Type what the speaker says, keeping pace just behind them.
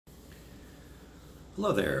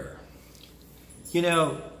Hello there. You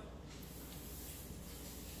know,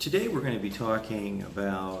 today we're going to be talking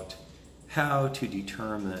about how to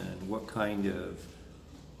determine what kind of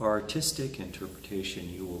artistic interpretation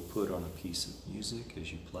you will put on a piece of music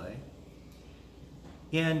as you play.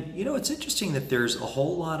 And you know, it's interesting that there's a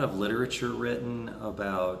whole lot of literature written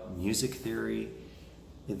about music theory.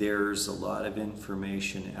 There's a lot of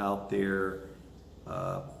information out there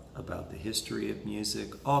about the history of music,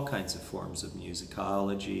 all kinds of forms of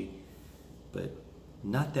musicology, but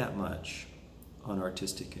not that much on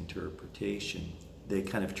artistic interpretation. They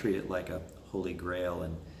kind of treat it like a holy grail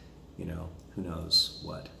and, you know, who knows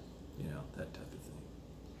what, you know, that type of thing.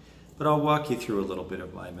 But I'll walk you through a little bit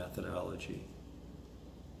of my methodology.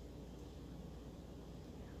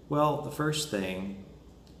 Well, the first thing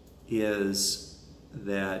is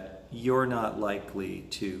that you're not likely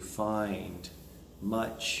to find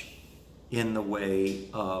much in the way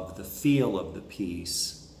of the feel of the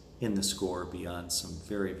piece in the score beyond some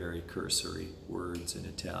very, very cursory words in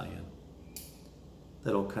Italian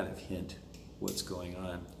that'll kind of hint what's going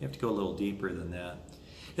on. You have to go a little deeper than that.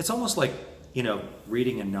 It's almost like, you know,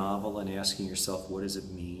 reading a novel and asking yourself, what does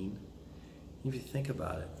it mean? If you think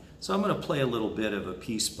about it. So I'm going to play a little bit of a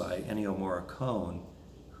piece by Ennio Morricone,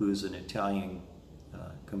 who's an Italian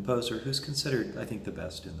composer who's considered, I think, the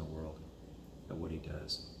best in the world at what he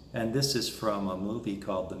does. And this is from a movie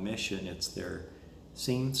called The Mission. It's their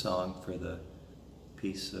theme song for the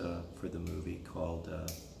piece for the movie called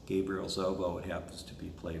Gabriel's Oboe. It happens to be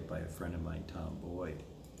played by a friend of mine, Tom Boyd.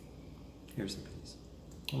 Here's the piece.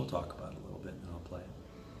 We'll talk about it a little bit and then I'll play it.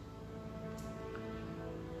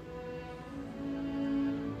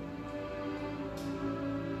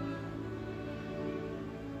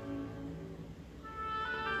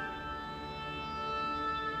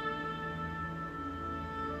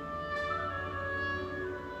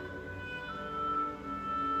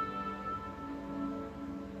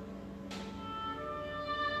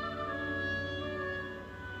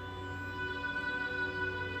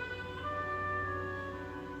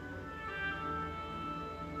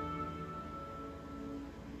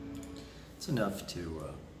 It's enough to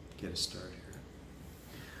get a start here.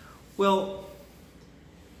 Well,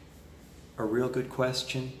 a real good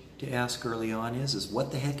question to ask early on is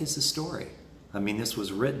what the heck is the story? I mean, this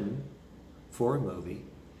was written for a movie.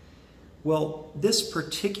 Well, this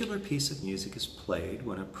particular piece of music is played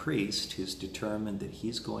when a priest who's determined that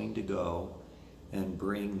he's going to go and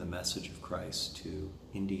bring the message of Christ to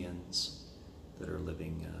Indians that are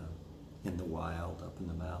living in the wild, up in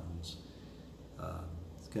the mountains.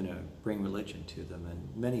 Going to bring religion to them,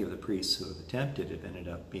 and many of the priests who have attempted have ended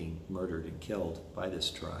up being murdered and killed by this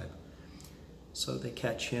tribe. So they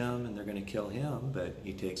catch him and they're going to kill him, but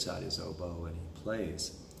he takes out his oboe and he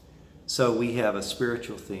plays. So we have a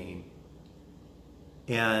spiritual theme,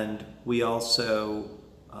 and we also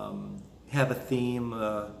have a theme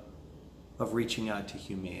of reaching out to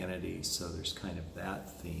humanity, so there's kind of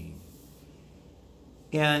that theme.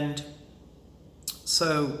 And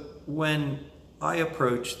so when I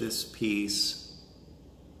approach this piece,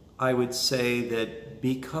 I would say that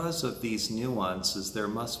because of these nuances, there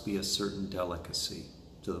must be a certain delicacy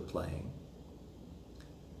to the playing.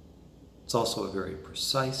 It's also a very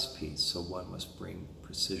precise piece, so one must bring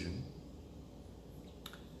precision.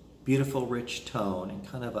 Beautiful, rich tone, and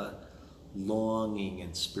kind of a longing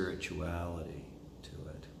and spirituality to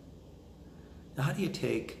it. Now, how do you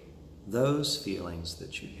take those feelings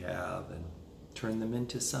that you have and turn them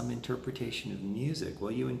into some interpretation of music? Well,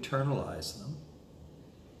 you internalize them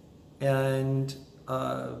and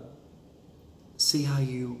see how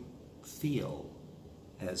you feel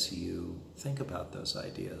as you think about those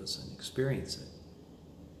ideas and experience it.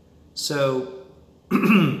 So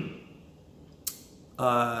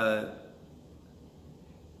I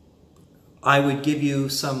would give you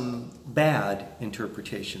some bad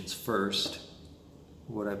interpretations first.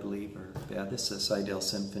 What I believe are bad. This is a Seidel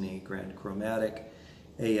Symphony Grand Chromatic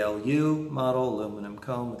ALU model, aluminum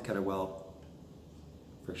comb with Kettlewell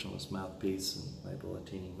frictionless mouthpiece and my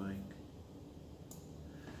Bellatini mic.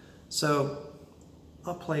 So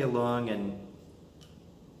I'll play along, and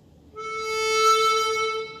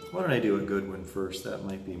why don't I do a good one first? That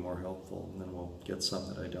might be more helpful, and then we'll get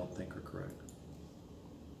some that I don't think are correct.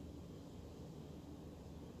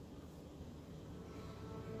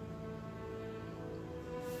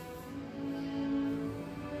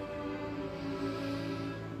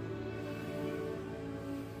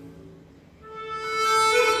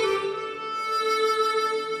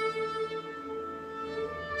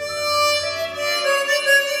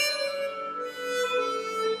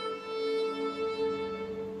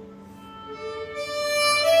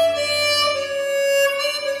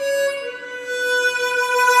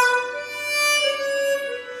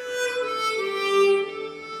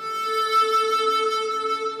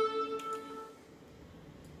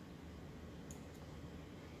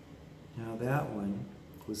 Now that one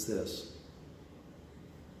was this.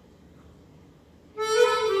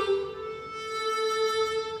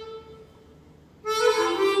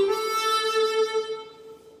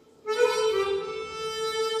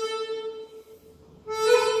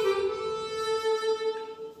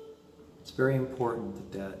 It's very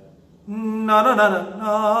important that na na na na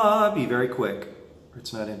na be very quick, or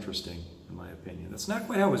it's not interesting, in my opinion. That's not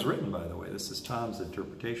quite how it was written, by the way. This is Tom's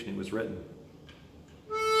interpretation. It was written.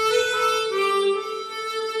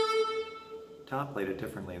 Tom played it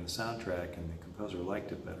differently in the soundtrack, and the composer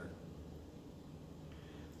liked it better.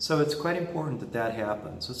 So it's quite important that that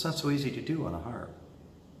happens. It's not so easy to do on a harp,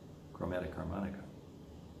 chromatic harmonica.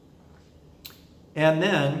 And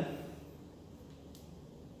then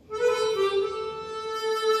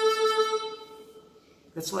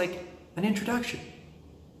it's like an introduction.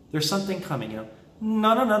 There's something coming, you know.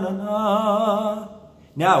 Na na na na na.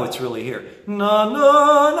 Now it's really here. Na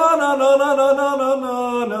na na na na na na na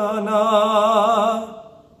na na na.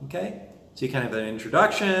 Okay? So you kind of have an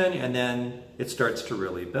introduction, and then it starts to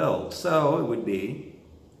really build. So it would be.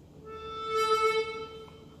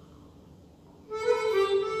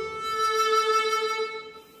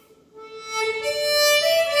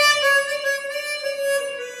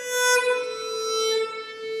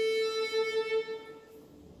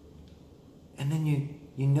 And then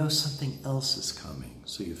you know something else is coming,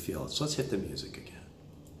 so you feel it. So let's hit the music again.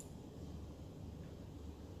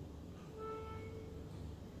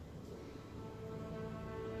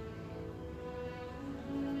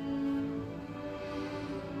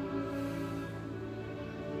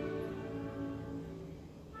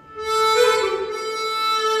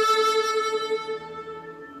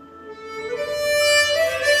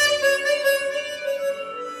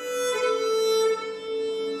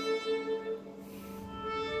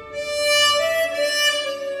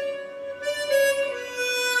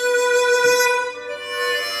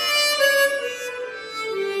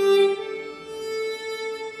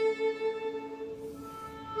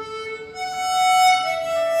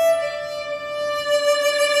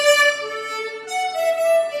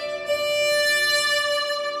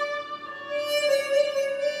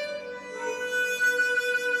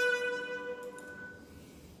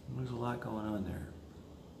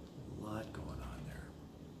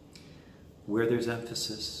 Where there's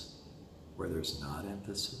emphasis, where there's not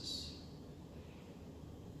emphasis.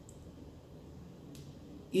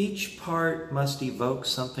 Each part must evoke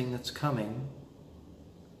something that's coming,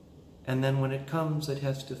 and then when it comes, it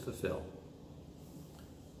has to fulfill.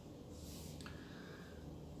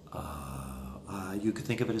 You could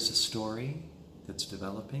think of it as a story that's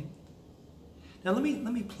developing. Now let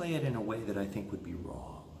me play it in a way that I think would be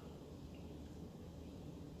wrong.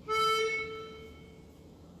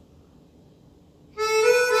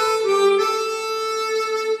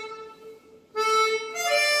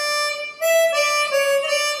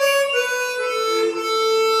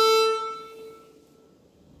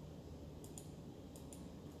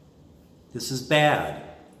 This is bad.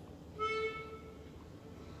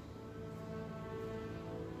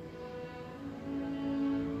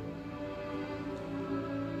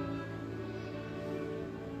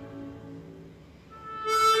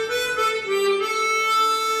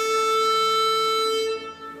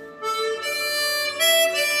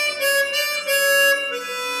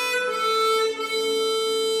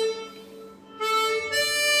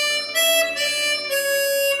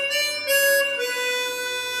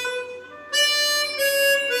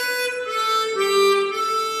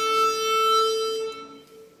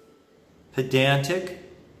 Pedantic,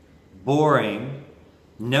 boring,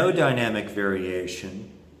 no dynamic variation,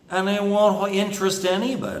 and it won't interest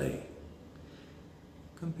anybody,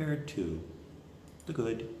 compared to the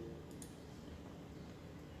good.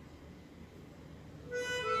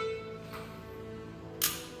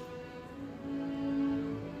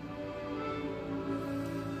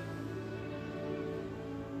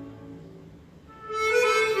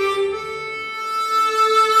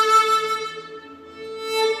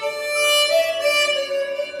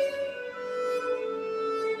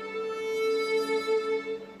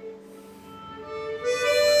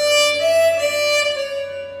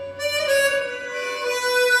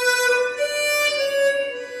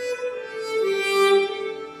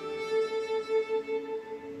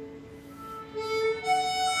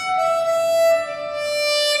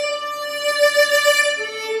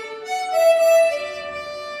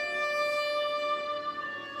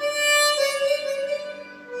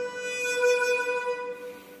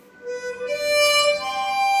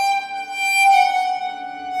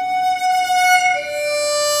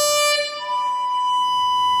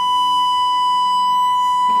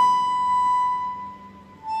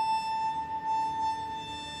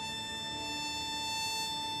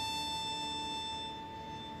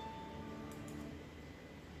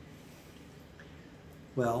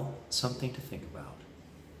 Well, something to think about.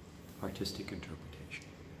 Artistic interpretation.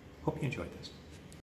 Hope you enjoyed this.